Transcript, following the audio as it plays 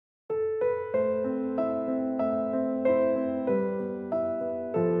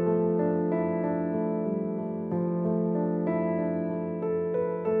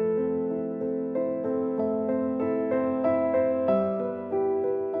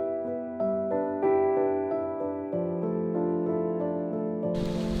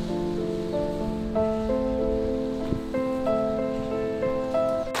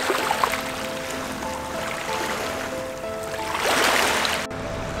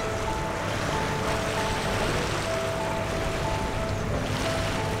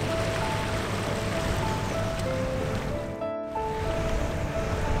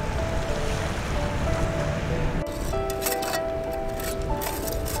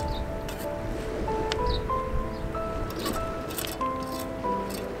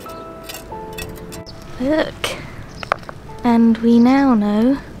Look, and we now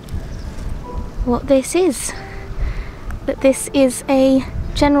know what this is. That this is a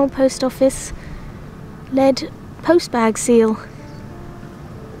General Post Office lead postbag seal.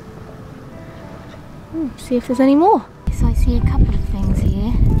 See if there's any more. So I see a couple of things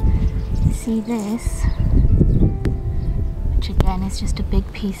here. You see this, which again is just a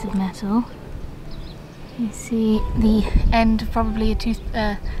big piece of metal. You see the end of probably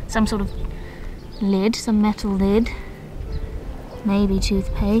a some sort of lid, some metal lid, maybe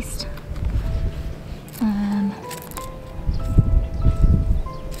toothpaste.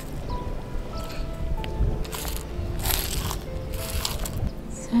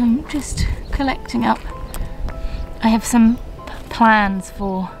 So I'm just collecting up. I have some plans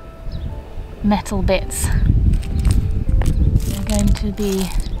for metal bits. I'm going to be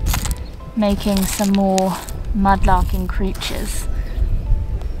making some more mudlarking creatures,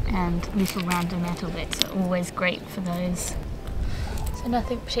 and little random metal bits are always great for those. So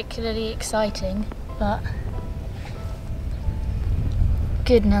nothing particularly exciting, but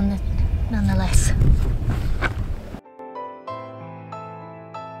good nonetheless.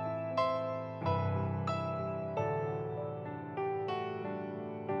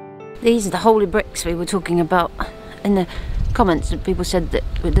 These are the holy bricks we were talking about. In the comments, people said that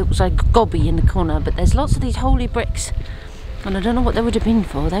it looks like gobby in the corner, but there's lots of these holy bricks, and I don't know what they would have been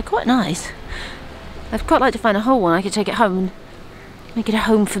for. They're quite nice. I'd quite like to find a whole one. I could take it home and make it a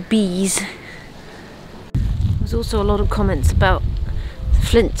home for bees. There's also a lot of comments about the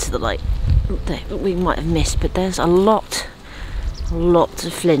flints that we might have missed, but there's a lot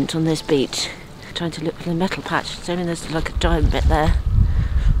of flint on this beach. I'm trying to look for the metal patch. It's only there's like a giant bit there.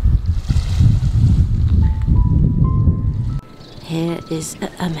 Here is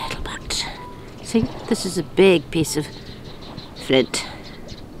a metal patch. See, this is a big piece of flint,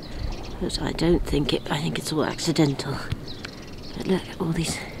 but I don't think it, I think it's all accidental. But look at all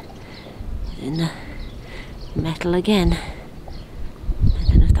these in the metal again. I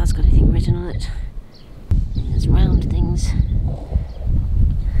don't know if that's got anything written on it. There's round things.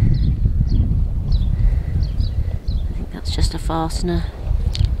 I think that's just a fastener,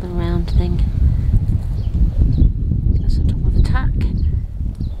 the round thing.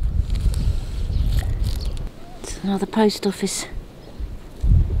 It's another post office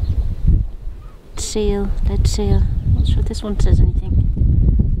seal, lead seal. Not sure if this one says anything.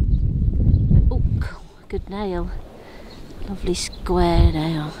 Oh, good nail. Lovely square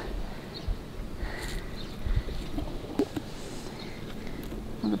nail.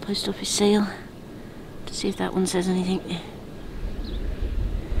 Another post office seal. To see if that one says anything.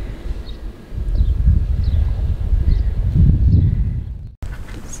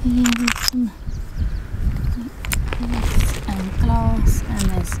 See, there's some and glass, and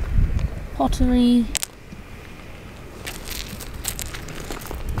there's pottery.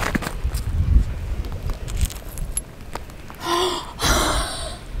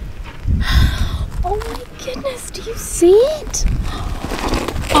 Oh my goodness, do you see it?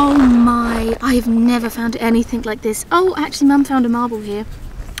 Oh my, I've never found anything like this. Oh, actually Mum found a marble here,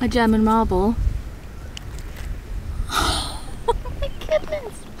 a German marble. Oh my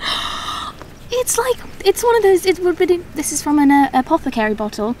goodness. It's like, it's one of those, it would be, this is from an apothecary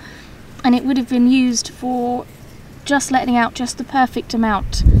bottle, and it would have been used for just letting out just the perfect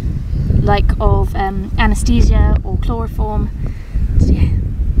amount, like of anaesthesia or chloroform. So, yeah.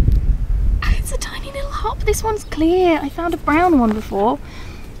 It's a tiny little heart, but this one's clear. I found a brown one before,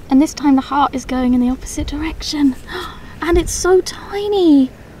 and this time the heart is going in the opposite direction. And it's so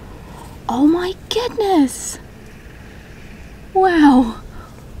tiny. Oh my goodness. Wow.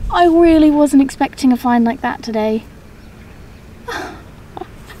 I really wasn't expecting a find like that today.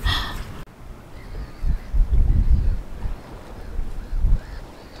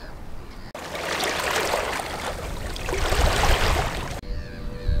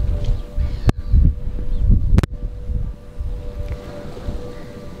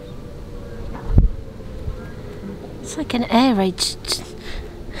 It's like an air raid.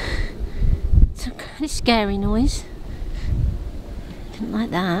 Some kind of scary noise. Didn't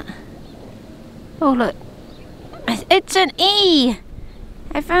like that. Oh look, it's an E!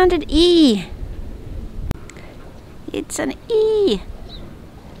 I found an E! It's an E!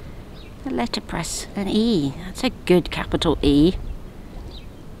 A letterpress, an E. That's a good capital E.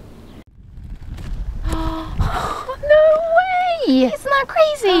 No way! Isn't that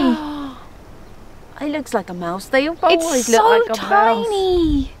crazy? It looks like a mouse. They always look like a mouse. It's so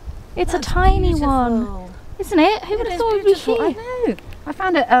tiny. It's a tiny one, isn't it? Who would have thought it would be here? I know. I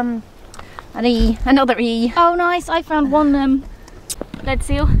found it. An E, another E. Oh, nice. I found one lead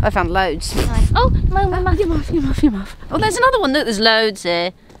seal? I found loads. Nice. Oh, my muff. You're off. Oh, there's another one. Look, there's loads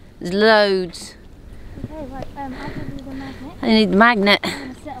here. There's loads. Okay, right, I'll give you the magnet. I need the magnet. I'm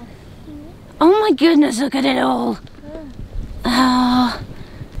gonna settle here. Oh my goodness, look at it all. Oh.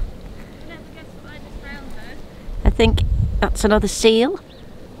 I think that's another seal.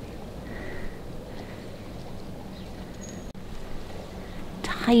 It's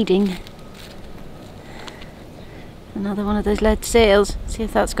hiding. Another one of those lead seals. See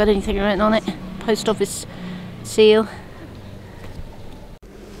if that's got anything written on it. Post office seal.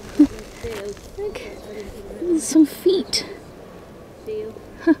 Look, there's some feet.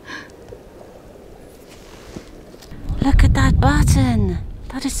 Look at that button.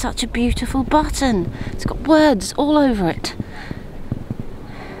 That is such a beautiful button. It's got words all over it.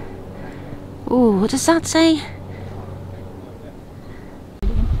 Oh, what does that say?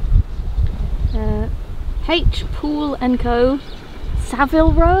 H. Poole & Co.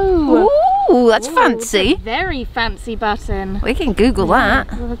 Savile Row. Ooh, that's Ooh, fancy. It's a very fancy button. We can Google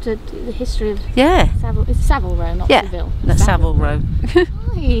that. We'll have to do the history of Yeah. Savile. It's Savile Row, not Yeah, Savile. that's Savile Row.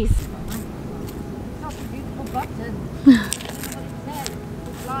 Nice. That's a beautiful button.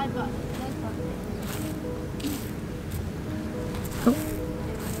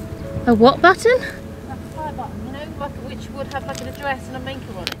 A what button? That's a fly button, you know, like which would have like an address and a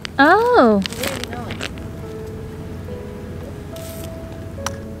maker on it. Oh. Really nice.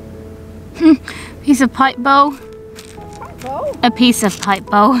 Piece of pipe bowl. A piece of pipe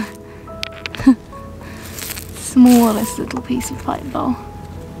bowl. Smallest little piece of pipe bowl.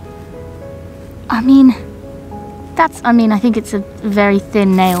 I mean, I think it's a very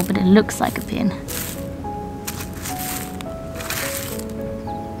thin nail, but it looks like a pin.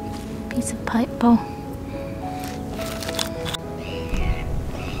 Piece of pipe bowl.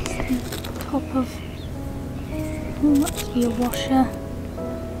 Top of, must be a washer.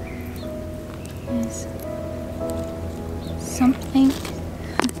 There's something.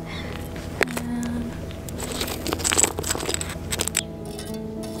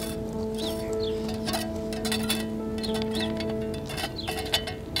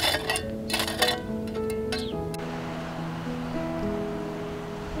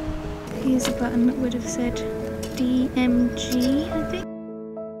 Here's a button that would have said DMG, I think.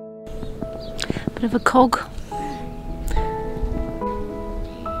 Bit of a cog.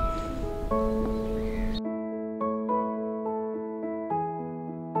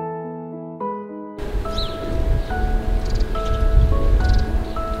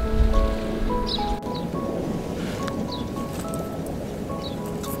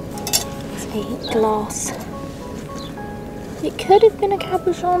 It's a glass. It could have been a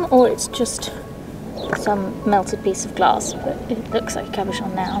cabochon, or it's just some melted piece of glass, but it looks like a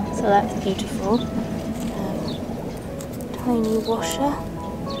cabochon now, so that's beautiful. Tiny washer.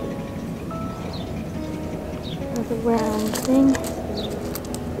 Another round thing.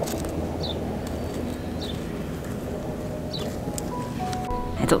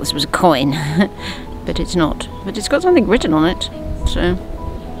 I thought this was a coin, but it's not. But it's got something written on it, so.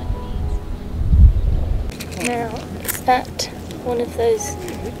 Now, is that one of those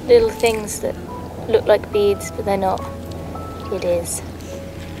little things that look like beads, but they're not? It is.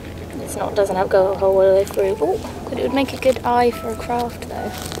 It's not, doesn't have go a whole way through. Oh, but it would make a good eye for a craft though.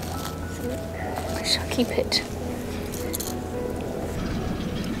 So I shall keep it.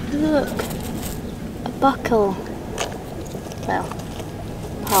 Look, a buckle. Well,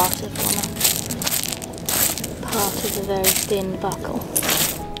 part of one. Part of a very thin buckle.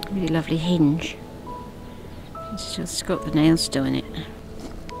 Really lovely hinge. It's just got the nails still in it.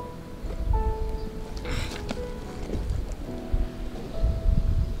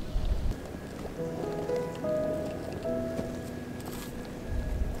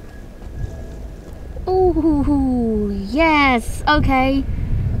 Ooh, yes, okay.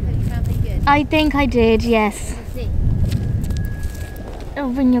 I think I did, yes.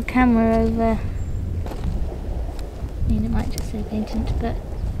 I'll bring your camera over. I mean, it might just say patent, but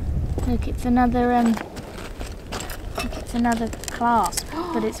look, it's another clasp,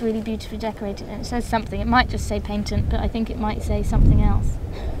 but it's really beautifully decorated and it says something. It might just say patent, but I think it might say something else.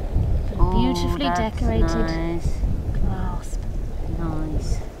 But a beautifully decorated clasp.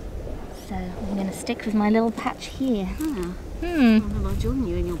 Nice. So I'm going to stick with my little patch here. I'll join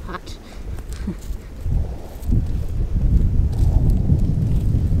you in your patch.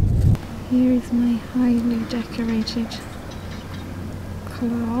 Here is my highly decorated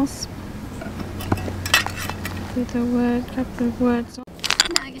clasp with a couple of words on.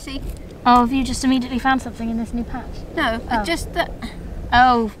 No, you see. Oh, have you just immediately found something in this new patch? No, just that.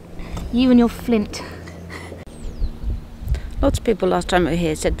 Oh, you and your flint. Lots of people last time we were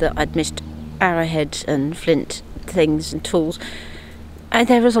here said that I'd missed arrowheads and flint things and tools. And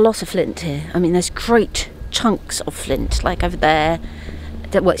there is a lot of flint here. I mean, there's great chunks of flint, like over there.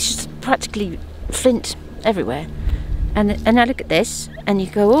 Well, it's just practically flint everywhere. And I look at this, and you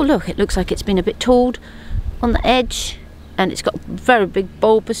go, oh look, it looks like it's been a bit tooled on the edge, and it's got very big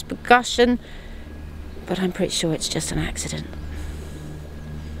bulbous percussion, but I'm pretty sure it's just an accident.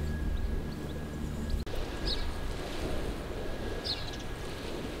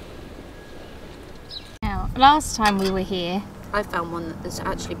 Now, last time we were here, I found one that's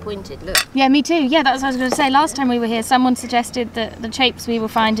actually pointed, look. yeah, me too. Yeah, that's what I was going to say. Last time we were here, someone suggested that the shapes we were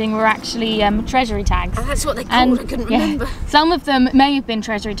finding were actually treasury tags. Oh, that's what they called, I couldn't remember. Some of them may have been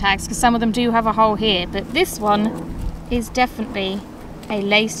treasury tags because some of them do have a hole here, but this one is definitely a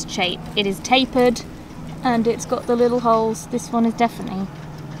laced shape. It is tapered and it's got the little holes. This one is definitely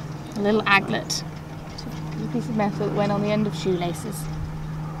a little aglet. A piece of metal that went on the end of shoelaces.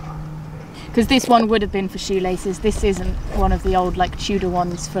 Because this one would have been for shoelaces. This isn't one of the old like Tudor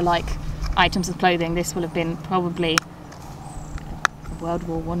ones for like items of clothing. This will have been probably World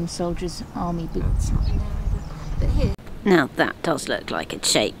War I soldiers' army boots. But here. Now that does look like its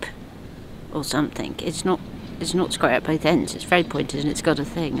shape or something. It's not square at both ends. It's very pointed and it's got a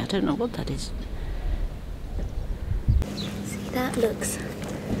thing. I don't know what that is. See, that looks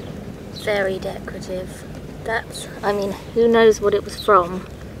very decorative. That's, I mean, who knows what it was from?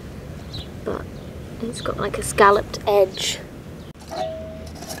 But it's got like a scalloped edge.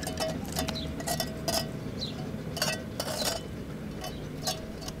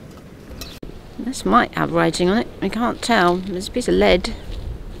 This might have writing on it, I can't tell. There's a piece of lead.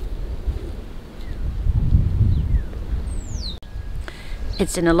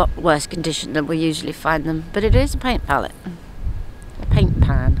 It's in a lot worse condition than we usually find them, but it is a paint palette. A paint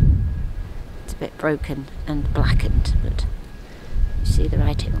pan. It's a bit broken and blackened, but you see the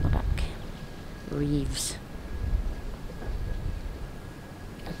writing on the back. Reeves.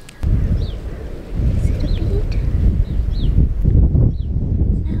 Is it a bead?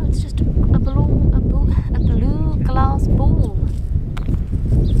 No, it's just a blue glass ball.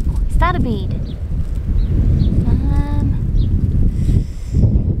 Is that a bead?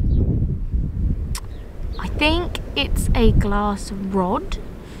 I think it's a glass rod,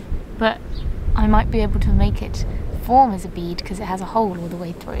 but I might be able to make it form as a bead because it has a hole all the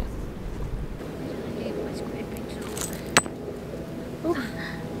way through.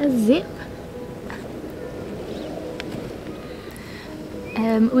 A zip.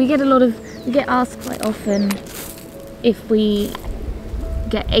 We get asked quite often if we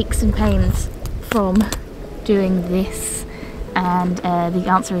get aches and pains from doing this, and the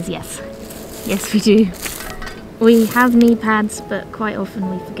answer is yes. Yes, we do. We have knee pads, but quite often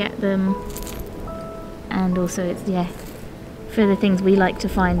we forget them, and also it's, yeah, for the things we like to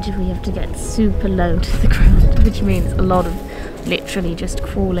find, we have to get super low to the ground, which means a lot of literally just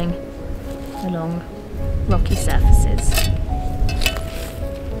crawling along rocky surfaces.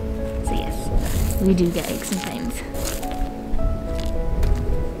 So yes, we do get aches and pains.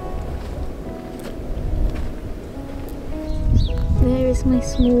 There is my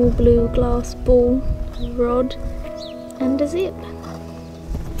small blue glass ball, rod and a zip.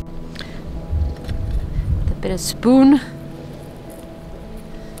 A bit of spoon.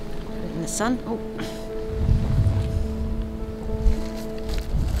 Put it in the sun. Oh.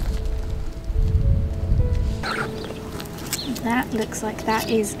 That looks like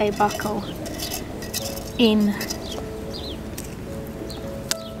that is a buckle in.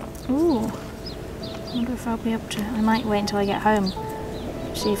 Ooh, I wonder if I'll be able to. I might wait until I get home,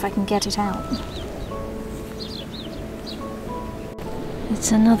 see if I can get it out.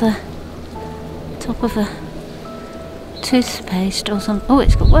 It's another top of a toothpaste or something. Oh,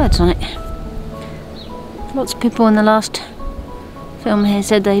 it's got words on it. Lots of people in the last film here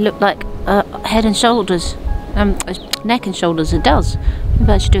said they look like Head and Shoulders. Neck and Shoulders, it does.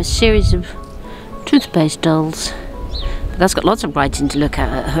 Maybe I should do a series of toothpaste dolls. But that's got lots of writing to look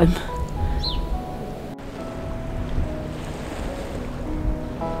at home.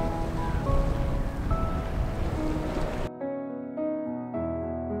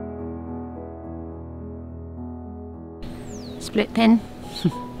 Split pin.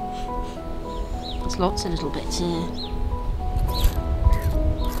 There's lots of little bits here.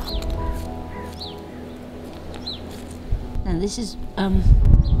 Now this is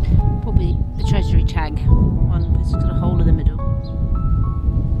probably the treasury tag one, because it's got a hole in the middle.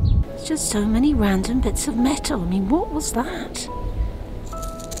 It's just so many random bits of metal. I mean, what was that?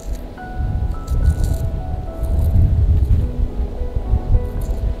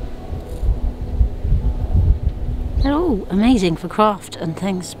 They're all all amazing for craft and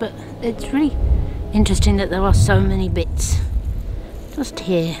things, but it's really interesting that there are so many bits just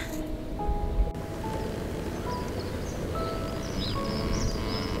here.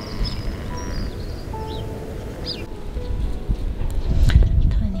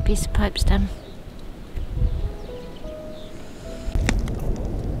 Tiny piece of pipe stem.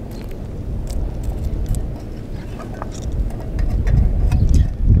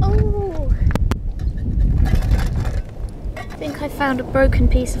 I found a broken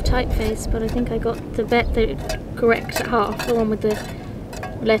piece of typeface, but I think I got the correct half, the one with the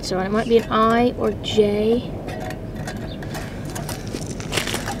letter on it. It might be an I or J.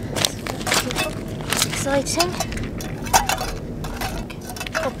 Exciting.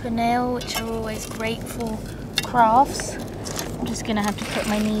 Copper nail, which are always great for crafts. I'm just gonna have to put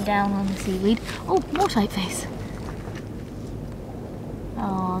my knee down on the seaweed. Oh, more typeface.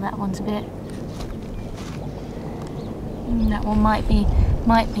 Oh, that one's a bit. That one might be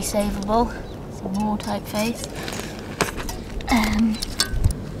savable. Some more typeface.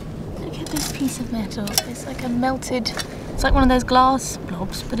 Look at this piece of metal. It's like a melted. It's like one of those glass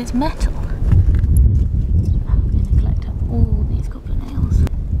blobs, but it's metal. I'm going to collect up all these copper nails.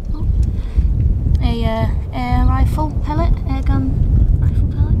 Oh. A air rifle pellet, air gun rifle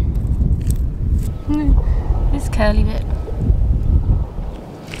pellet. This curly bit.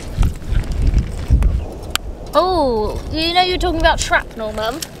 Oh, you know you're talking about shrapnel,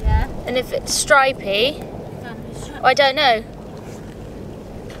 Mum? Yeah. And if it's stripy, I don't know.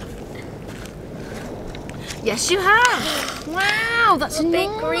 Yes, you have. Wow, that's a big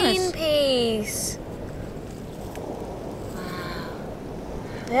green piece.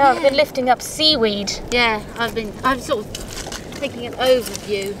 Wow. Yeah, I've been lifting up seaweed. Yeah, I'm sort of taking an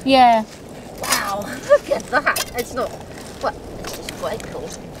overview. Yeah. Wow, look at that. It's not. Well, it's just quite cool.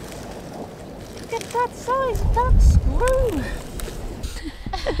 Look at that size of that screw.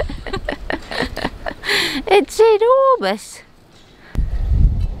 It's enormous.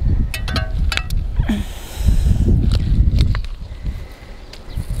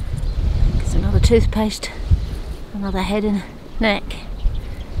 It's another toothpaste, another head and neck.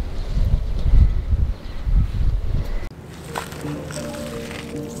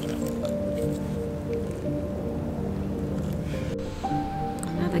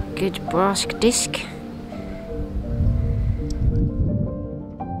 Another good brass disc.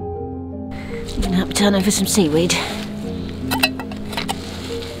 You can help me turn over some seaweed.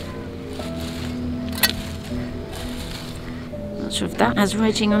 Not sure if that has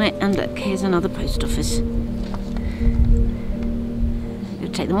writing on it. And look, here's another post office. I'm going to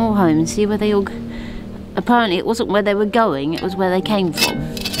take them all home and see where they all. Apparently, it wasn't where they were going; it was where they came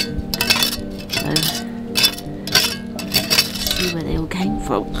from. So, see where they all came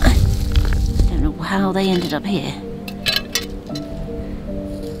from. I don't know how they ended up here.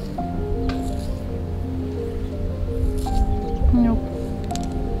 Nope.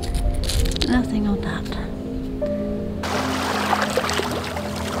 Nothing on that.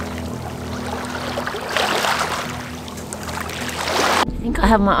 I think I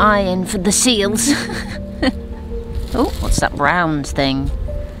have my eye in for the seals. Oh, what's that round thing?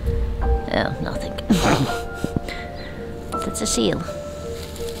 Oh, nothing. That's a seal.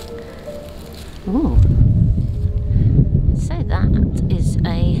 Ooh. So that is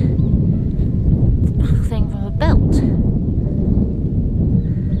a thing from a belt.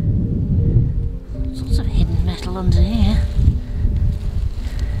 Sorts of hidden metal under here.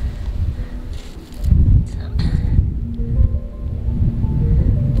 What's that?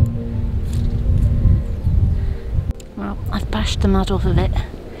 Well, I've bashed the mud off of it,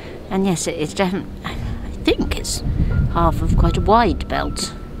 and yes, it is definitely. I think it's half of quite a wide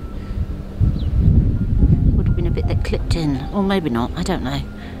belt. Would have been a bit that clipped in, or maybe not. I don't know.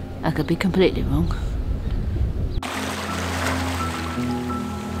 I could be completely wrong.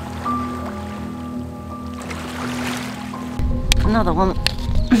 Another one.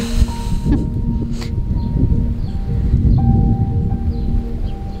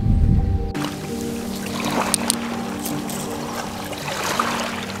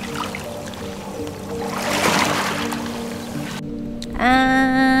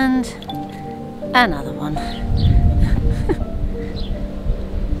 And another one.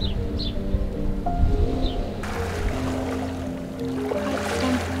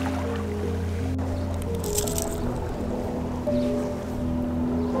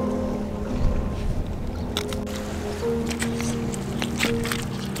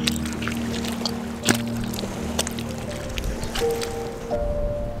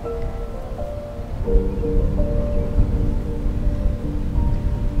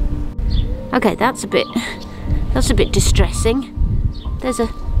 That's That's a bit distressing. There's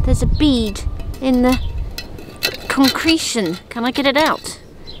a bead in the concretion. Can I get it out?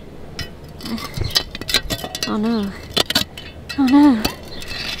 Oh no. Oh no.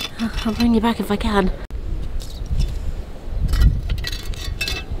 I'll bring you back if I can.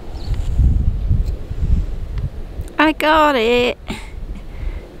 I got it.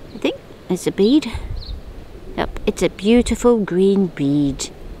 I think it's a bead. Yep, it's a beautiful green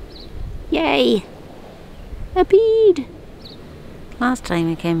bead. Yay! A bead! Last time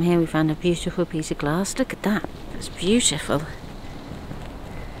we came here we found a beautiful piece of glass. Look at that. That's beautiful.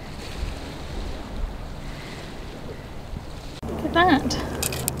 Look at that.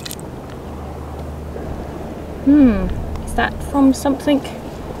 Is that from something?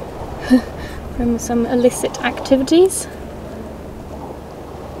 From some illicit activities?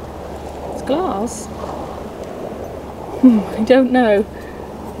 It's glass. I don't know.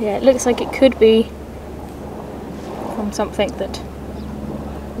 Yeah, it looks like it could be from something that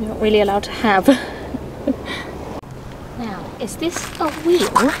you're not really allowed to have. Now, is this a wheel?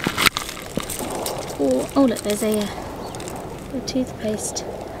 Or, oh look, there's a toothpaste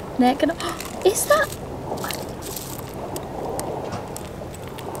neck. And, is that?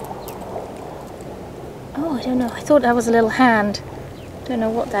 Oh, I don't know. I thought that was a little hand. Don't know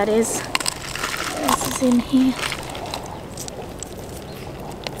what that is. What else is in here?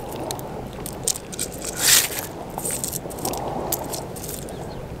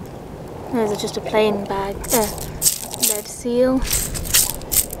 There's just a plain bag, lead seal.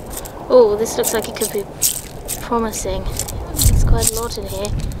 Oh, this looks like it could be promising. There's quite a lot in here.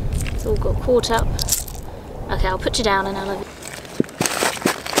 It's all got caught up. Okay, I'll put you down and I'll have you.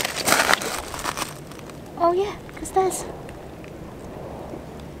 Oh yeah, because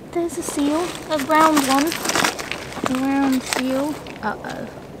there's a seal, a round one. A round seal. Uh-oh.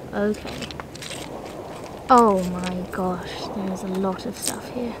 Okay. Oh my gosh, there's a lot of stuff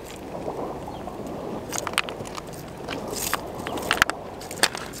here.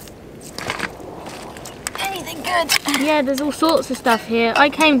 Good. Yeah, there's all sorts of stuff here. I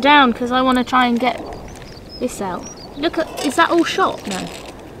came down because I want to try and get this out. Look at, is that all shot? No.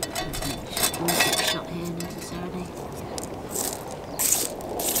 Shot here necessarily.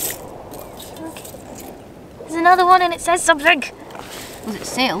 Okay. There's another one and it says something. Was it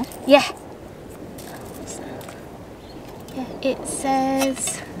seal? Yeah. Yeah, it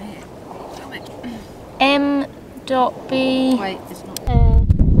says M.B. Wait, it's not.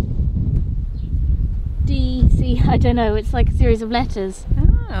 DC, I don't know, it's like a series of letters.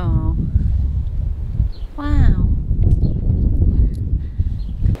 Oh. Wow.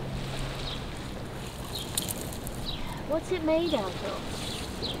 What's it made out of?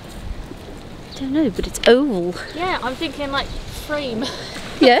 I don't know, but it's oval. Yeah, I'm thinking like frame.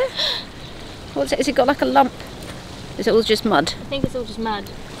 Yeah? What's it? Has it got like a lump? Is it all just mud? I think it's all just mud.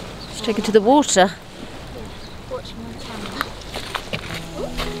 Just take it to the water. Yeah, watch my camera.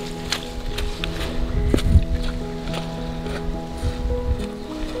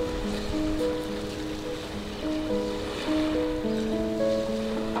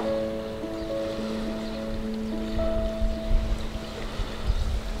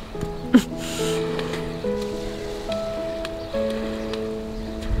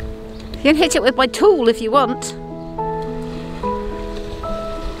 You can hit it with my tool if you want.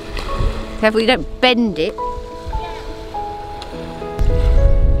 Careful you don't bend it.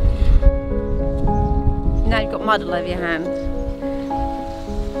 Now you've got mud all over your hands.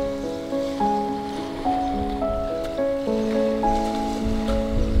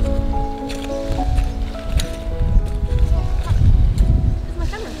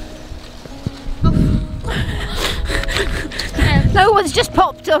 No one's just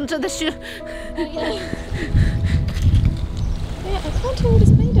popped onto the shoe. Yeah, I can't tell what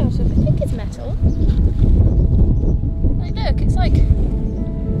it's made out of. I think it's metal. Like, look, it's like...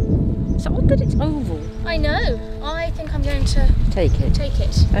 It's odd that it's oval. I know. I think I'm going to Take it. take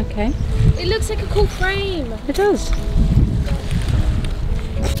it. Okay. It looks like a cool frame. It does.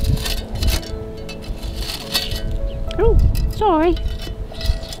 Oh, sorry.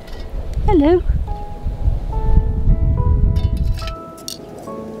 Hello.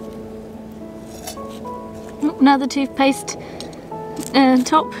 Another toothpaste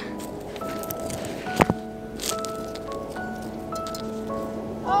top.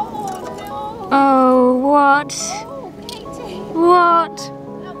 Oh no! Oh, what? Oh, Katie! What?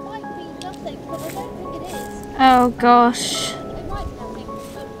 That might be nothing, but I don't think it is. Oh gosh. It might be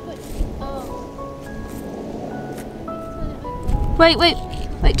nothing, but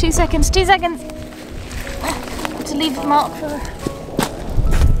Wait, 2 seconds, 2 seconds. To leave a mark for...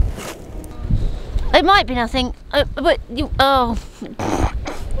 There might be nothing, but you. Oh,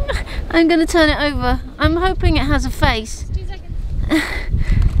 I'm going to turn it over. I'm hoping it has a face. 2 seconds.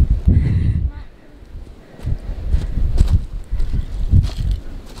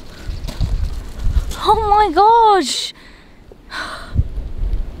 Oh my gosh!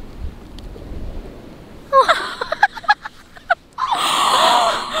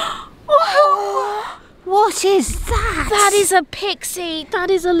 What is that? That is a pixie. That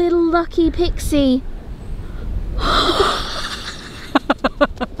is a little lucky pixie.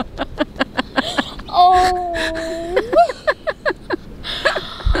 Oh.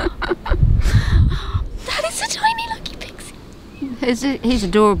 That is a tiny lucky pixie. He's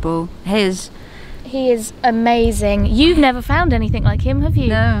adorable. He is amazing. You've never found anything like him, have you?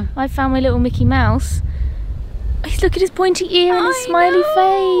 No. I found my little Mickey Mouse. Look at his pointy ear and his smiley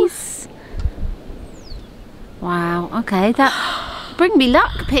face. Wow. Okay, that bring me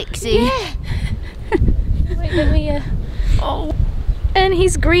luck, Pixie. Yeah. Wait, let me. Oh. And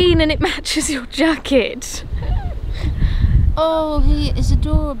he's green and it matches your jacket. Oh, he is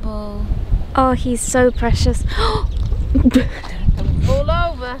adorable. Oh, he's so precious. All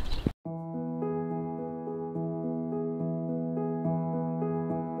over.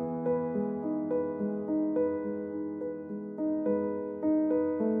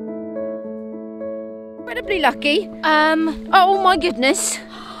 Incredibly lucky. Oh my goodness.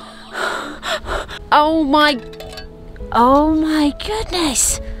 Oh my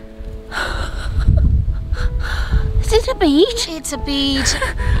goodness. Is it a bead? It's a bead.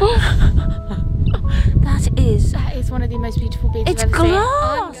 That is one of the most beautiful beads It's I've ever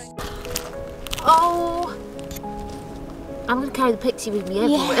glass. seen. Oh. I'm going to carry the pixie with me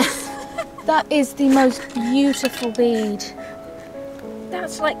everywhere. Yes. That is the most beautiful bead.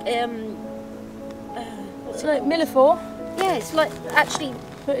 That's like It's like Millefort, yeah, it's like actually.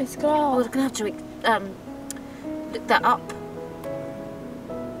 but it's I glass. was going to have to look that up.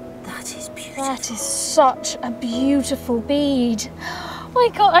 That is beautiful. That is such a beautiful bead. Oh my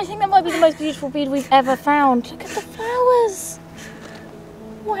god, I think that might be the most beautiful bead we've ever found. Look at the flowers.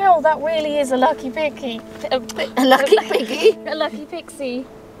 Wow, that really is a lucky pixie. A lucky piggy. A lucky pixie.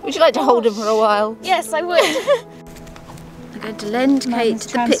 Would you like to hold him for a while? Yes, I would. I'm going to lend Kate the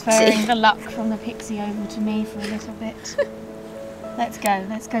transferring pixie. the luck from the pixie over to me for a little bit. Let's go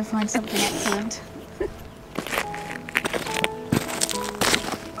find something excellent.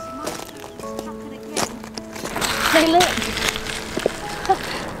 Hey, look.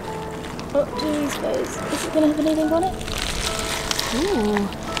 What do you suppose? Is it going to have anything on it? Ooh.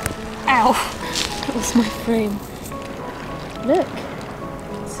 Ow. That was my frame. Look.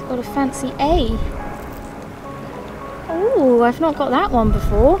 It's got a fancy A. Oh, I've not got that one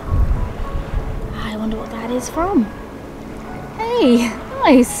before. I wonder what that is from. Hey,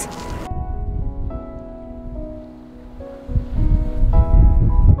 nice.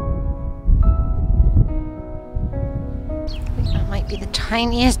 That might be the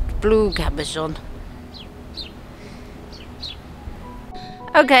tiniest blue cabochon.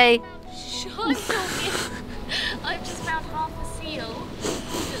 Okay. I've just found half a seal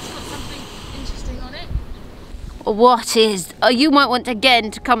that's got something interesting on it. What is? Oh, you might want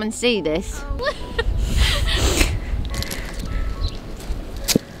again to come and see this.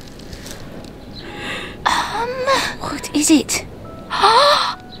 What is it?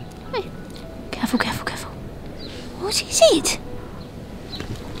 Hey, careful, careful, careful. What is it?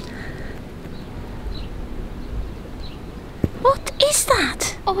 What is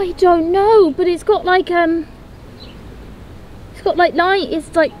that? I don't know, but it's got like it's got like light.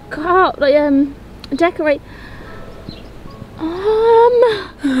 It's like car, like decorate.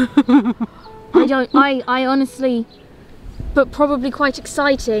 I don't. I honestly, but probably quite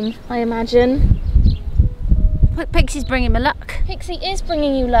exciting. I imagine. Pixie's bringing me luck. Pixie is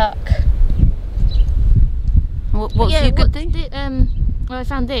bringing you luck. What's Yeah, your good thing? Well, I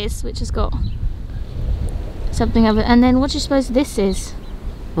found this, which has got something of it. And then, what do you suppose this is?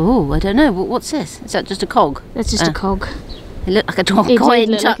 Oh, I don't know. What's this? Is that just a cog? That's just a cog. It looked like a coin It did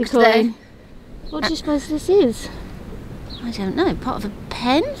look like a tucked there. coin. What do you suppose this is? I don't know. Part of a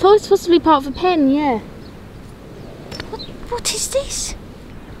pen? Oh, it's possibly part of a pen. Yeah. What is this?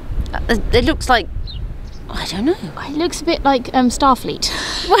 It looks like. I don't know. It looks a bit like Starfleet.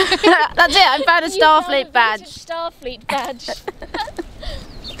 That's it. I found a Starfleet badge. Starfleet badge.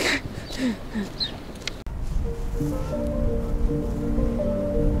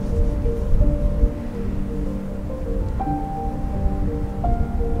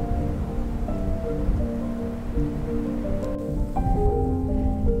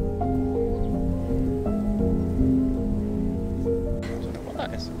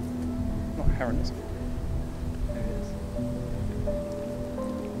 not heron, is it? It is.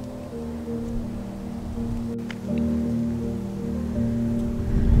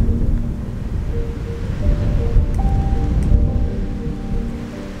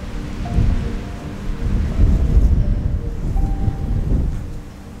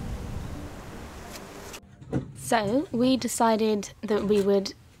 So we decided that we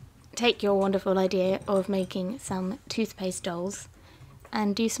would take your wonderful idea of making some toothpaste dolls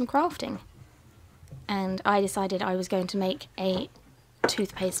and do some crafting. And I decided I was going to make a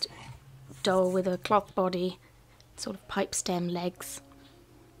toothpaste doll with a cloth body, sort of pipe stem legs.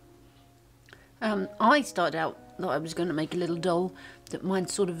 I started out that I was going to make a little doll, that mine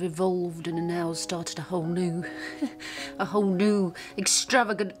sort of evolved and now started a whole new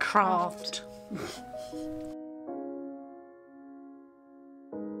extravagant craft.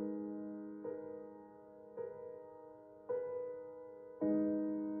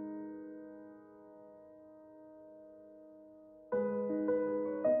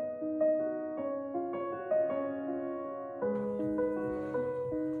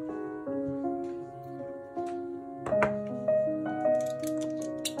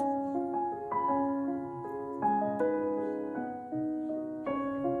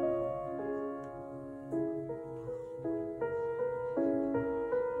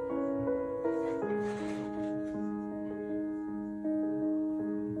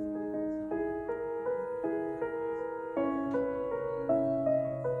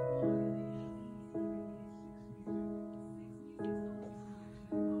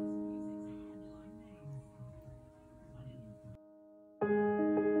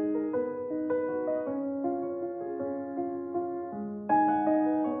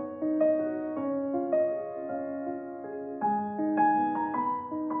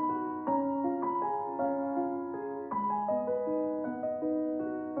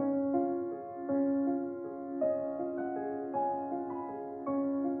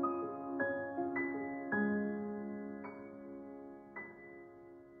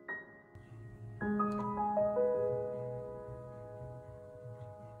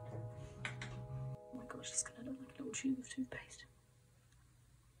 She's gonna look like a little tube of toothpaste.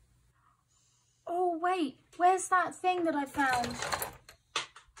 Oh wait, where's that thing that I found?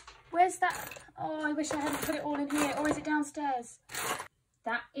 Where's that? Oh, I wish I hadn't put it all in here. Or is it downstairs?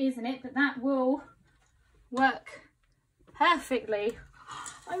 That isn't it, but that will work perfectly.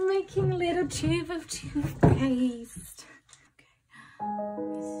 I'm making a little tube of toothpaste. Okay,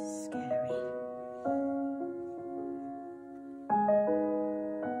 this is scary.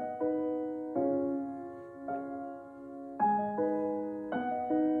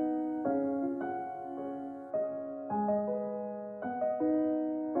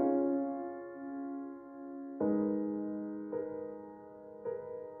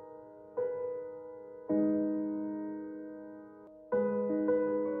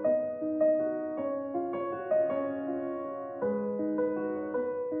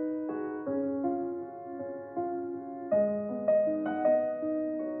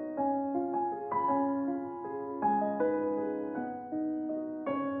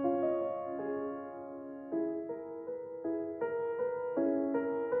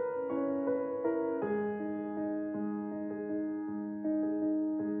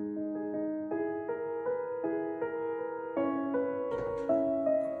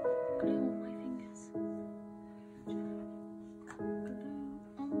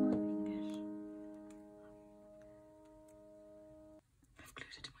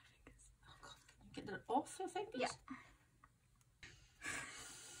 Off your fingers? Yeah.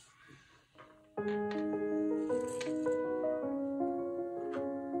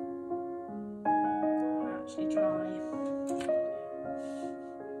 They're actually dry.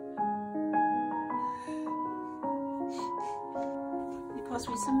 You pass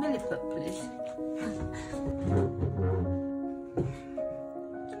me some milliput, please.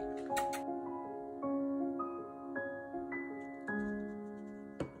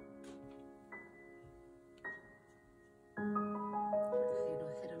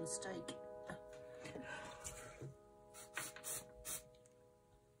 Steak.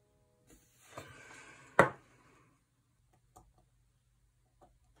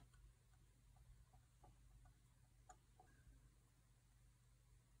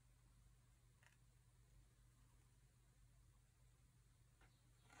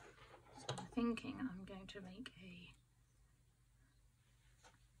 So I'm thinking I'm going to make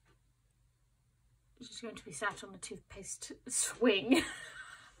It's just going to be sat on the toothpaste swing.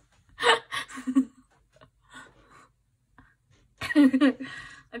 I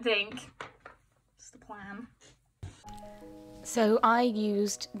think that's the plan. So I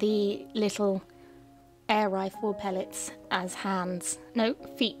used the little air rifle pellets as hands, no,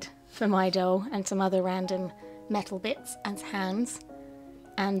 feet for my doll, and some other random metal bits as hands.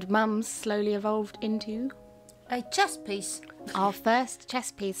 And Mum's slowly evolved into A chess piece. our first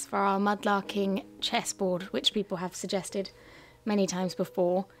chess piece for our Mudlarking chessboard, which people have suggested many times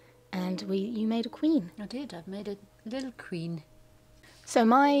before. And you made a queen. I did. I've made a little queen. So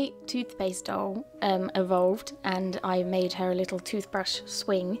my toothpaste doll evolved, and I made her a little toothbrush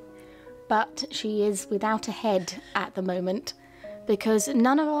swing, but she is without a head at the moment because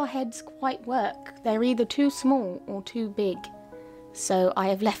none of our heads quite work. They're either too small or too big. So I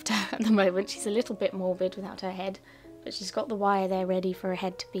have left her at the moment. She's a little bit morbid without her head, but she's got the wire there ready for her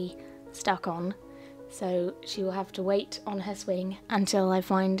head to be stuck on. So she will have to wait on her swing until I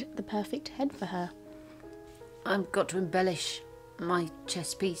find the perfect head for her. I've got to embellish my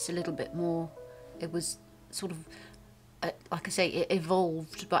chess piece a little bit more. It was sort of, like I say, it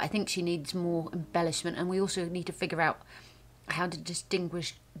evolved, but I think she needs more embellishment, and we also need to figure out how to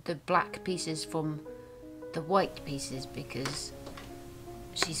distinguish the black pieces from the white pieces, because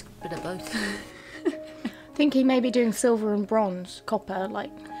she's a bit of both. Thinking maybe doing silver and bronze, copper,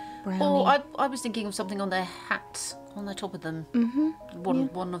 like brownie. Or I was thinking of something on their hats, on the top of them.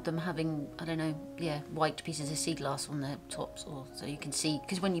 One of them having, I don't know, white pieces of sea glass on their tops, or so you can see.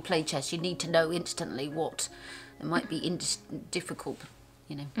 Because when you play chess, you need to know instantly what. It might be difficult,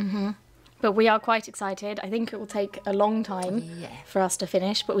 you know. But we are quite excited. I think it will take a long time for us to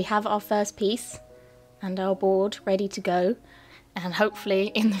finish, but we have our first piece and our board ready to go. And hopefully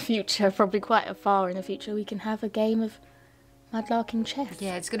in the future, probably quite far in the future, we can have a game of Mudlarking chess.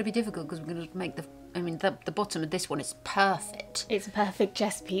 Yeah, it's going to be difficult because we're going to make the bottom of this one is perfect. It's a perfect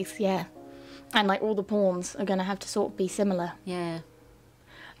chess piece, yeah. And like all the pawns are going to have to sort of be similar. Yeah.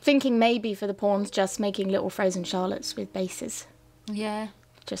 Thinking maybe for the pawns, just making little frozen charlottes with bases. Yeah.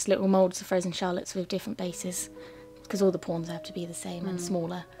 Just little moulds of frozen charlottes with different bases, because all the pawns have to be the same and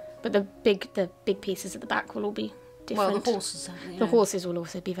smaller. But the big pieces at the back will all be different. Well, the horses. The horses will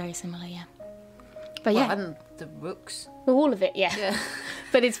also be very similar, yeah. But yeah. And the rooks. Well, all of it, yeah. Yeah.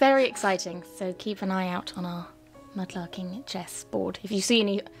 But it's very exciting, so keep an eye out on our Mudlarking chess board. If you see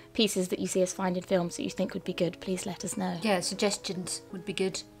any pieces that you see us find in films that you think would be good, please let us know. Yeah, suggestions would be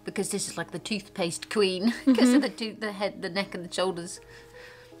good, because this is like the toothpaste queen, because of the head, the neck and the shoulders.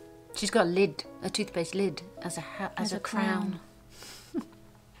 She's got a lid, a toothpaste lid, as a crown.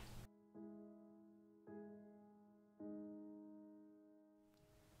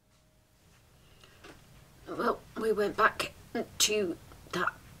 Well, we went back to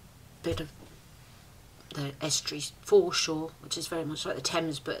that bit of the estuary foreshore, which is very much like the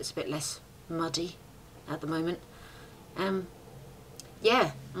Thames, but it's a bit less muddy at the moment.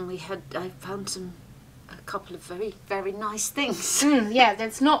 Yeah, and I found a couple of very, very nice things. Yeah,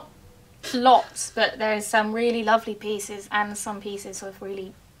 there's not lots, but there's some really lovely pieces and some pieces with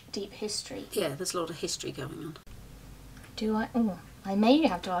really deep history. Yeah, there's a lot of history going on. I may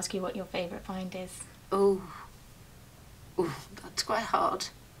have to ask you what your favourite find is. Oh, that's quite hard.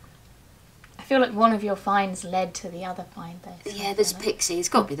 I feel like one of your finds led to the other find, though. So Yeah, there's PIXIE. It's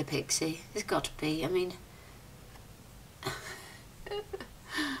got to be the PIXIE. It's got to be. I mean,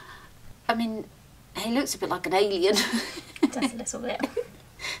 he looks a bit like an alien. Just a little bit.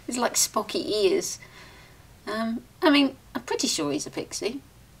 It's like Spocky ears. I'm pretty sure he's a PIXIE.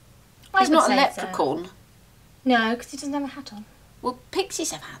 He's not a leprechaun. So. No, because he doesn't have a hat on. Well,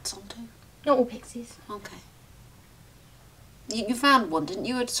 pixies have hats on too. Not all pixies. Okay. You found one, didn't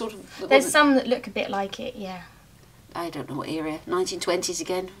you? Had sort of. There's some that look a bit like it, yeah. I don't know what era. 1920s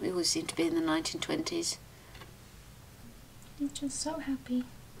again. We always seem to be in the 1920s. He's just so happy.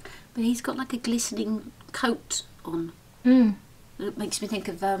 But he's got like a glistening coat on. It makes me think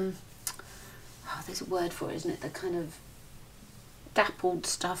of there's a word for it, isn't it? The kind of dappled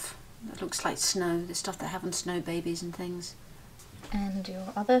stuff that looks like snow. The stuff they have on snow babies and things. And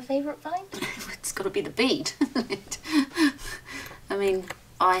your other favourite find? It's got to be the bead. I mean,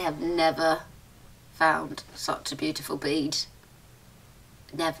 I have never found such a beautiful bead.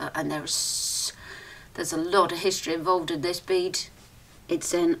 Never. And there's a lot of history involved in this bead.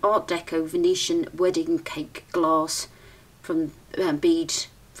 It's an Art Deco Venetian wedding cake glass from bead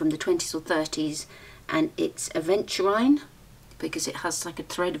from the 20s or 30s, and it's aventurine because it has like a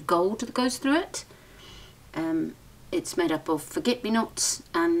thread of gold that goes through it. It's made up of forget-me-nots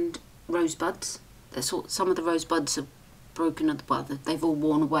and rosebuds. Some of the rosebuds are broken, well, they've all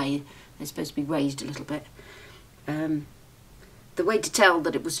worn away. They're supposed to be raised a little bit. The way to tell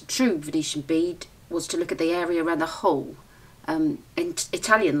that it was a true Venetian bead was to look at the area around the hole.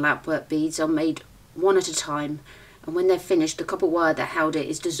 Italian lampwork beads are made one at a time, And when they're finished, the copper wire that held it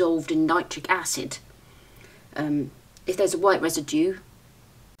is dissolved in nitric acid. If there's a white residue,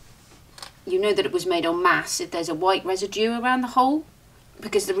 you know that it was made en masse if there's a white residue around the hole,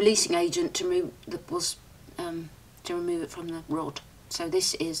 because the releasing agent to remove to remove it from the rod. So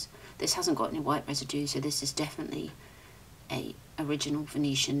this hasn't got any white residue, so this is definitely a original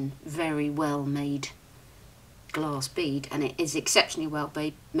Venetian, very well made glass bead, and it is exceptionally well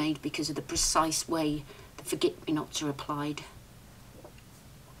made because of the precise way the forget-me-nots are applied.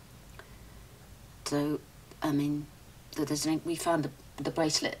 So, I mean, we found the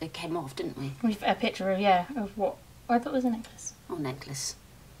bracelet that came off, didn't we? We've a picture of, yeah, of what I thought was a necklace. Oh, necklace.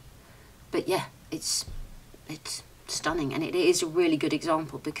 But yeah, it's stunning, and it is a really good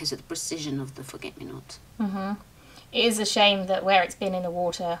example because of the precision of the forget-me-not. Mm-hmm. It is a shame that where it's been in the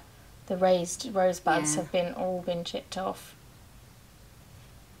water, the raised rosebuds have all been chipped off.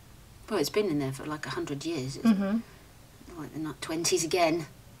 Well, it's been in there for like 100 years. It's like the 20s again.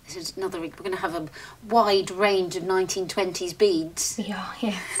 This is another. We're going to have a wide range of 1920s beads. Yeah,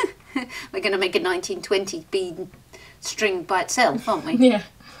 yeah. We're going to make a 1920s bead string by itself, aren't we? Yeah.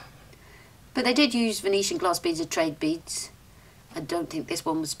 But they did use Venetian glass beads as trade beads. I don't think this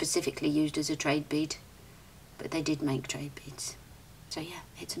one was specifically used as a trade bead, but they did make trade beads. So yeah,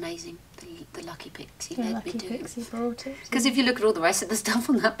 it's amazing. The lucky PIXIE let me do it. PIXIE brought it. Because if you look at all the rest of the stuff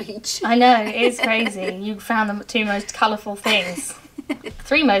on that beach, I know, it is crazy. You found the two most colourful things.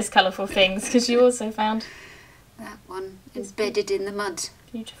 Three most colourful things, because you also found that one embedded in the mud.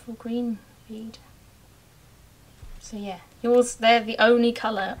 Beautiful green bead. So yeah, yours, they're the only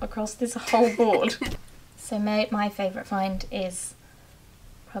colour across this whole board. So my favourite find is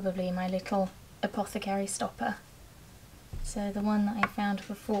probably my little apothecary stopper. So the one that I found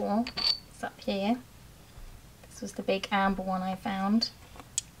before is up here. This was the big amber one I found.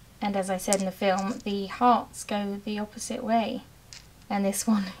 And as I said in the film, the hearts go the opposite way. And this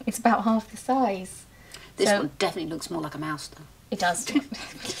one, it's about half the size. This one definitely looks more like a mouse though. It does.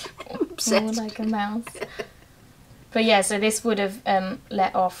 More like a mouse. But yeah, so this would have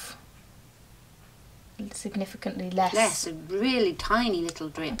let off significantly less. A really tiny little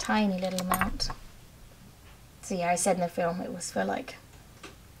drip. A tiny little amount. So yeah, I said in the film it was for like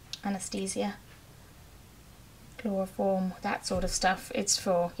anaesthesia, chloroform, that sort of stuff. It's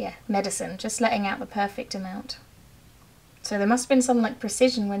for, yeah, medicine, just letting out the perfect amount. So there must have been some like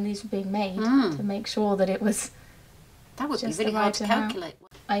precision when these were being made to make sure that it was that would just be really the right hard to amount. calculate.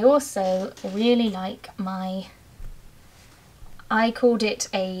 I also really like I called it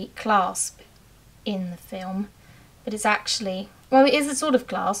a clasp in the film, but it's actually, well, it is a sort of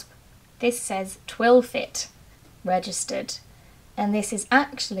clasp. This says twill fit registered, and this is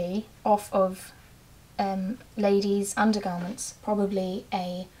actually off of ladies' undergarments, probably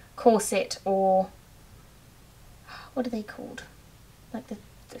a corset, or what are they called? Like the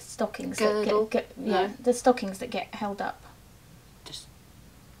stockings Girdle? that get the stockings that get held up. Just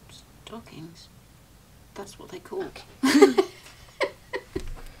stockings. That's what they call.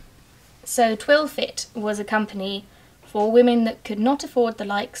 So Twill Fit was a company for women that could not afford the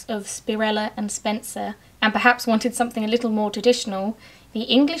likes of Spirella and Spencer, and perhaps wanted something a little more traditional. The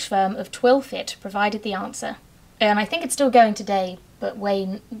English firm of Twill Fit provided the answer. And I think it's still going today, but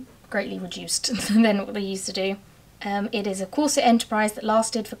greatly reduced than what they used to do. It is a corset enterprise that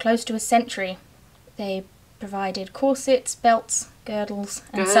lasted for close to a century. They provided corsets, belts, girdles,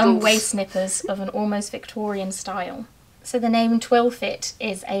 and some waist nippers of an almost Victorian style. So the name Twill Fit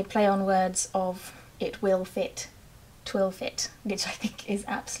is a play on words of it will fit, Twill Fit, which I think is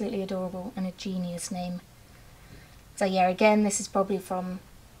absolutely adorable and a genius name. So yeah, again, this is probably from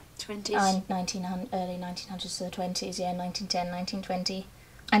 20s. Early 1900s to the 20s, yeah, 1910, 1920.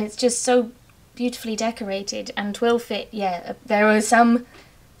 And it's just so beautifully decorated. And Twill Fit, yeah, there were some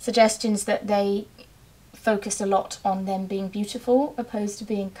suggestions that they focused a lot on them being beautiful opposed to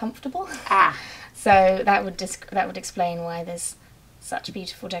being comfortable. So that would explain why there's such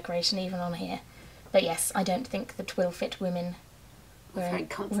beautiful decoration even on here. But yes, I don't think the Twill Fit women were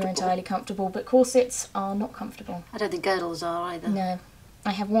entirely comfortable, but corsets are not comfortable. I don't think girdles are either. No.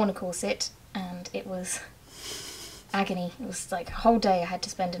 I have worn a corset and it was agony. It was like a whole day I had to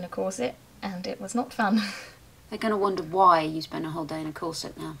spend in a corset and it was not fun. They're going to wonder why you spend a whole day in a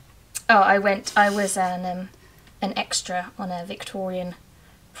corset now. Oh, I was an extra on a Victorian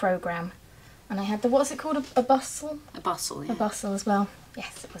programme. And I had what's it called, a bustle? A bustle, yeah. A bustle as well.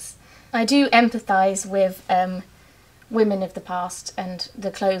 Yes, it was. I do empathise with women of the past and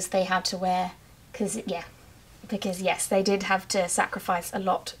the clothes they had to wear, because yes, they did have to sacrifice a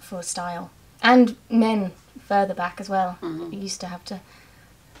lot for style. And men further back as well. Mm-hmm. Used to have to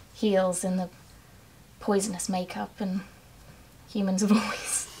heels and the poisonous makeup, and humans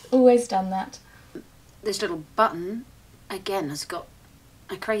have always done that. This little button, again, has got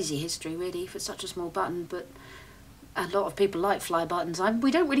a crazy history, really, for such a small button, but a lot of people like fly buttons.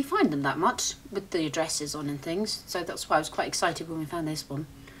 We don't really find them that much with the addresses on and things, so that's why I was quite excited when we found this one.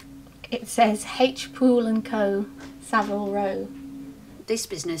 It says H. Poole & Co., Savile Row. This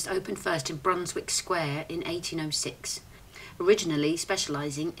business opened first in Brunswick Square in 1806, originally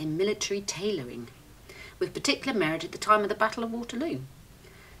specialising in military tailoring, with particular merit at the time of the Battle of Waterloo.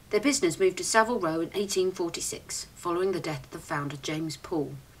 Their business moved to Savile Row in 1846, following the death of the founder James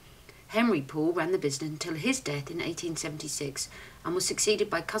Poole. Henry Poole ran the business until his death in 1876 and was succeeded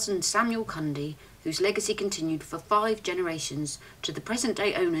by cousin Samuel Cundy, whose legacy continued for 5 generations to the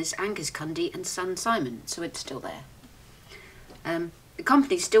present-day owners Angus Cundy and son Simon, so it's still there. The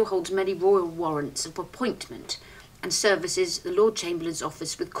company still holds many royal warrants of appointment and services the Lord Chamberlain's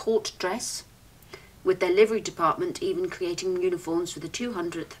office with court dress, with their livery department even creating uniforms for the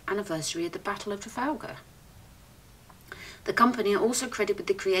 200th anniversary of the Battle of Trafalgar. The company are also credited with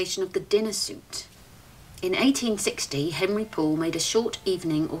the creation of the dinner suit. In 1860, Henry Poole made a short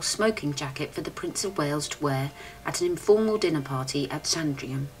evening or smoking jacket for the Prince of Wales to wear at an informal dinner party at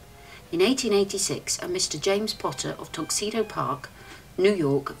Sandringham. In 1886, a Mr. James Potter of Tuxedo Park, New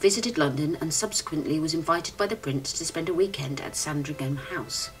York, visited London and subsequently was invited by the Prince to spend a weekend at Sandringham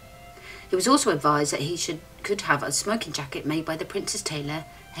House. He was also advised that he could have a smoking jacket made by the Prince's tailor,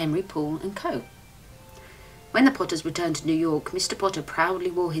 Henry Poole & Co. When the Potters returned to New York, Mr. Potter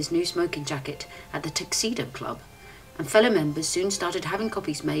proudly wore his new smoking jacket at the Tuxedo Club, and fellow members soon started having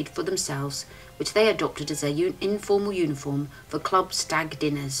copies made for themselves, which they adopted as their informal uniform for club stag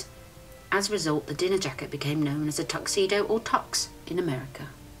dinners. As a result, the dinner jacket became known as a tuxedo or tux in America.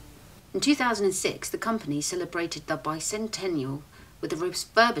 In 2006, the company celebrated the bicentennial with a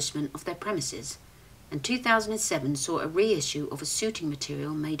refurbishment of their premises, and 2007 saw a reissue of a suiting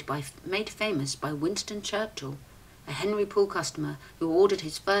material made famous by Winston Churchill, a Henry Poole customer who ordered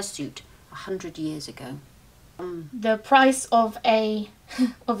his first suit 100 years ago. The price of a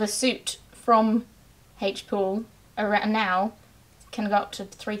suit from H. Poole around now can go up to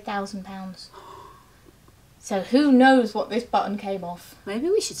 £3,000. So who knows what this button came off? Maybe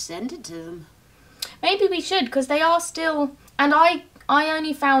we should send it to them. Maybe we should, because they are still... And I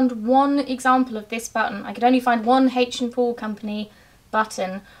only found one example of this button. I could only find one H. Poole Company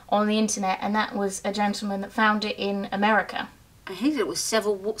button on the internet, and that was a gentleman that found it in America. I think it was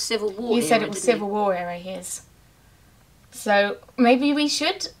Civil War. He said it was Civil War era, his. So maybe we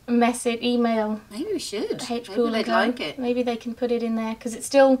should email. Maybe we should. H. Maybe Poole they'd Co. like it. Maybe they can put it in there, because it's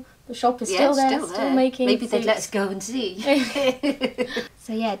still, the shop is still there, still making Maybe they'd suits. let us go and see.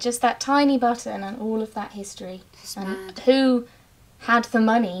 So yeah, just that tiny button and all of that history. It's and mad. who had the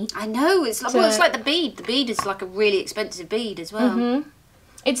money? I know, it's like, well, it's like the bead. The bead is like a really expensive bead as well. Mm-hmm.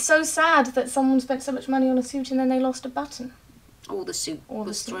 It's so sad that someone spent so much money on a suit and then they lost a button. All the suit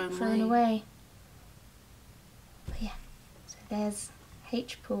was thrown away. But yeah, so there's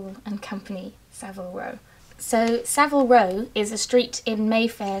H. Poole & Company, Savile Row. So Savile Row is a street in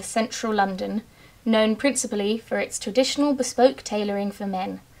Mayfair, central London, known principally for its traditional bespoke tailoring for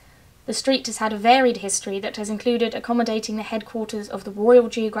men. The street has had a varied history that has included accommodating the headquarters of the Royal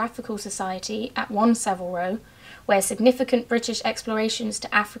Geographical Society at 1 Savile Row, where significant British explorations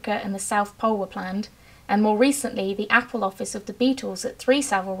to Africa and the South Pole were planned, and more recently the Apple office of the Beatles at 3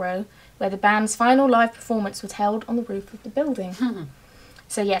 Savile Row, where the band's final live performance was held on the roof of the building.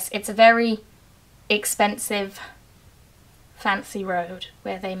 So yes, it's a very expensive, fancy road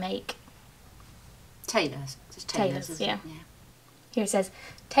where they make... Tailors. Tailors, yeah. Yeah. Here it says,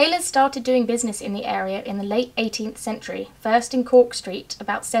 tailors started doing business in the area in the late 18th century, first in Cork Street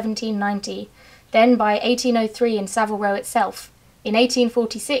about 1790, then by 1803 in Savile Row itself. In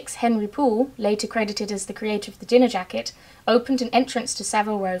 1846, Henry Poole, later credited as the creator of the dinner jacket, opened an entrance to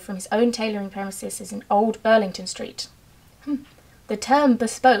Savile Row from his own tailoring premises in Old Burlington Street. The term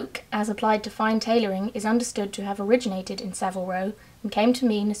bespoke, as applied to fine tailoring, is understood to have originated in Savile Row and came to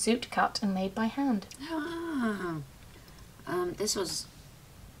mean a suit cut and made by hand. This was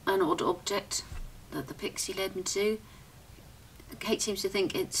an odd object that the PIXIE led me to. Kate seems to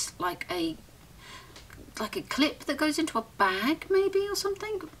think it's like a clip that goes into a bag, maybe, or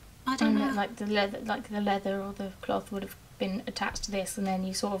something. I don't know. Like the leather or the cloth would have been attached to this, and then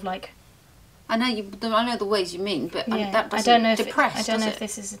you sort of like. I know the ways you mean, but Yeah, that doesn't depress. I don't know if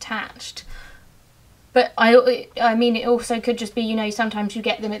this is attached. But I mean, it also could just be, you know, sometimes you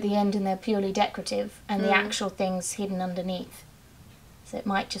get them at the end and they're purely decorative, and the actual thing's hidden underneath. So it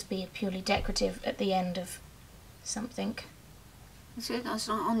might just be a purely decorative at the end of something. That's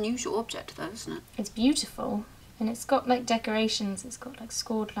an unusual object though, isn't it? It's beautiful, and it's got like decorations, it's got like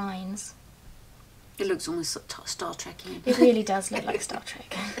scored lines. It looks almost Star Trek-y. It really does look like Star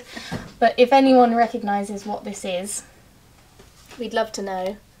Trek. But if anyone recognises what this is, we'd love to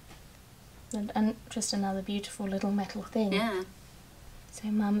know. And just another beautiful little metal thing. Yeah. So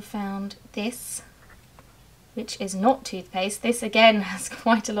Mum found this, which is not toothpaste. This again has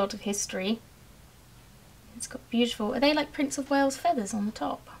quite a lot of history. It's got beautiful, are they like Prince of Wales feathers on the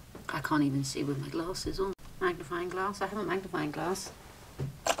top? I can't even see with my glasses on. Magnifying glass, I have a magnifying glass.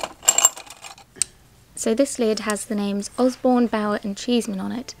 So this lid has the names Osborne, Bower and Cheeseman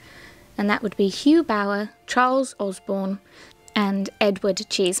on it, and that would be Hugh Bower, Charles Osborne and Edward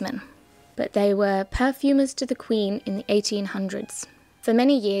Cheeseman. But they were perfumers to the Queen in the 1800s. For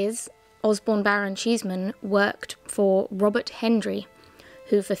many years, Osborne, Bower and Cheeseman worked for Robert Hendry,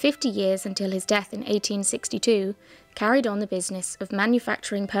 who for 50 years until his death in 1862 carried on the business of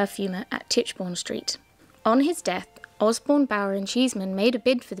manufacturing perfumer at Tichborne Street. On his death, Osborne, Bower and Cheeseman made a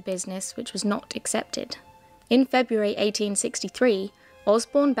bid for the business which was not accepted. In February 1863,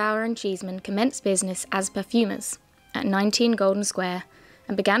 Osborne, Bower and Cheeseman commenced business as perfumers at 19 Golden Square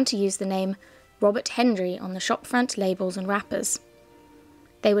and began to use the name Robert Hendry on the shopfront labels and wrappers.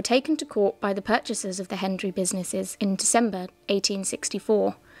 They were taken to court by the purchasers of the Hendry businesses in December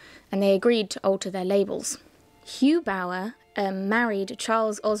 1864, and they agreed to alter their labels. Hugh Bower married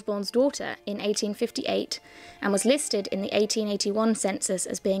Charles Osborne's daughter in 1858 and was listed in the 1881 census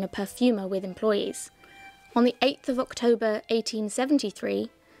as being a perfumer with employees. On the 8th of October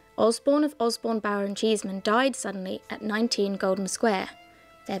 1873, Osborne of Osborne, Bower and Cheeseman died suddenly at 19 Golden Square,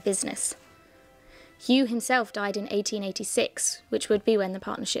 their business. Hugh himself died in 1886, which would be when the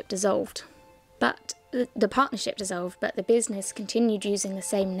partnership dissolved. But the partnership dissolved, but the business continued using the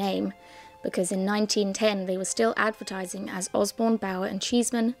same name, because in 1910 they were still advertising as Osborne, Bower and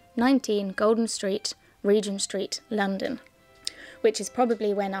Cheeseman, 19 Golden Street, Regent Street, London, which is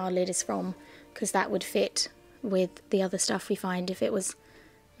probably when our lid is from, because that would fit with the other stuff we find if it was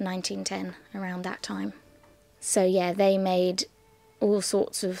 1910, around that time. So yeah, they made all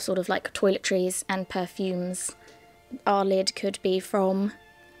sorts of sort of like toiletries and perfumes. Our lid could be from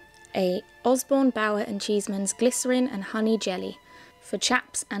a Osborne, Bower and Cheeseman's Glycerin and Honey Jelly for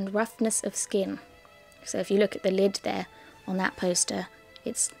chaps and roughness of skin. So if you look at the lid there on that poster,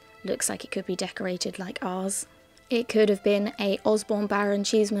 it looks like it could be decorated like ours. It could have been a Osborne, Bower and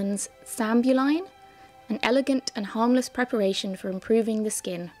Cheeseman's Sambuline, an elegant and harmless preparation for improving the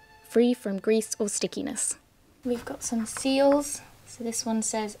skin, free from grease or stickiness. We've got some seals. So this one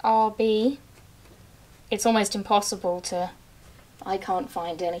says RB. It's almost impossible to, I can't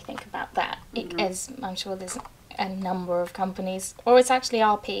find anything about that. As I'm sure there's a number of companies, or it's actually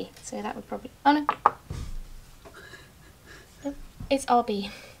RP, so that would probably, oh no, it's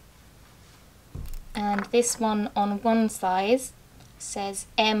RB. And this one on one side says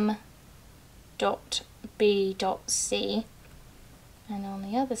M.B.C, and on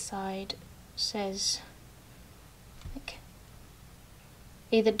the other side says like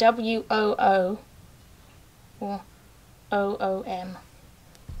either WOO or OOM,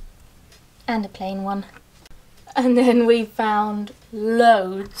 and a plain one. And then we found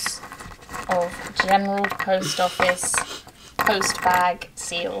loads of General Post Office post bag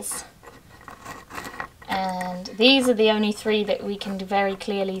seals. And these are the only three that we can very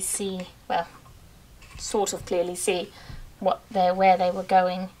clearly see, well, sort of clearly see where they were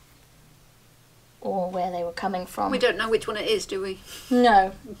going or where they were coming from. We don't know which one it is, do we?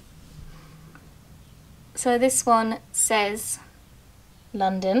 No. So this one says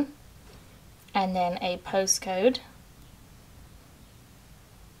London and then a postcode.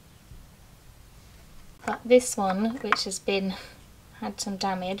 But this one, which has had some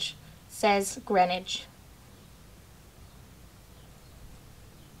damage, says Greenwich.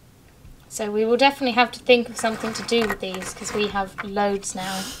 So we will definitely have to think of something to do with these, because we have loads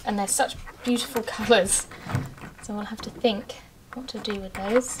now and they're such beautiful colours. So we'll have to think what to do with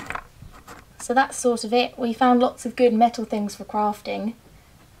those. So that's sort of it. We found lots of good metal things for crafting.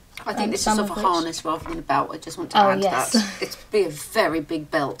 I think this is of a harness rather than a belt. I just want to add that. It'd be a very big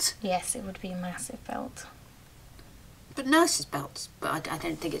belt. Yes, it would be a massive belt. But nurses' belts, but I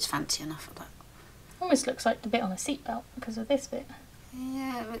don't think it's fancy enough for that. Almost looks like the bit on a seatbelt because of this bit.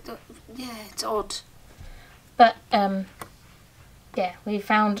 Yeah, it's odd. But yeah, we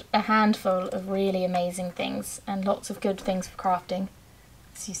found a handful of really amazing things and lots of good things for crafting.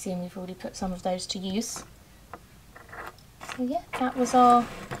 As you've seen, we've already put some of those to use. So yeah, that was our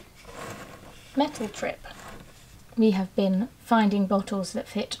metal trip. We have been finding bottles that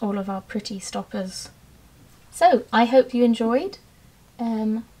fit all of our pretty stoppers. So I hope you enjoyed.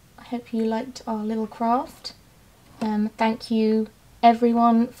 I hope you liked our little craft. Thank you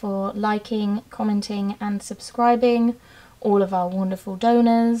everyone for liking, commenting and subscribing, all of our wonderful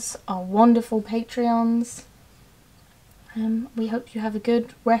donors, our wonderful Patreons. We hope you have a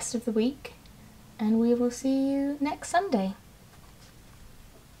good rest of the week, and we will see you next Sunday.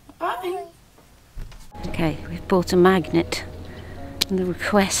 Bye! Okay, we've bought a magnet and the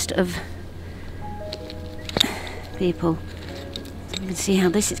request of people. So we can see how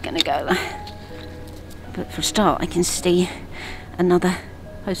this is going to go. But for a start, I can see another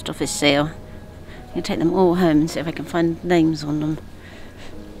post office seal. I'm going to take them all home and see if I can find names on them.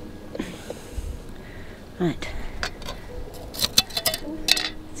 Right.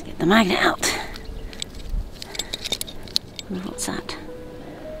 Let's get the magnet out. What's that?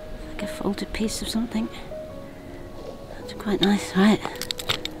 Like a folded piece of something. That's quite nice. Right.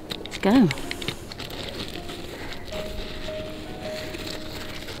 Let's go.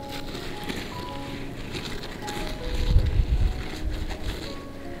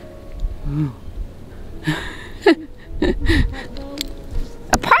 Mm.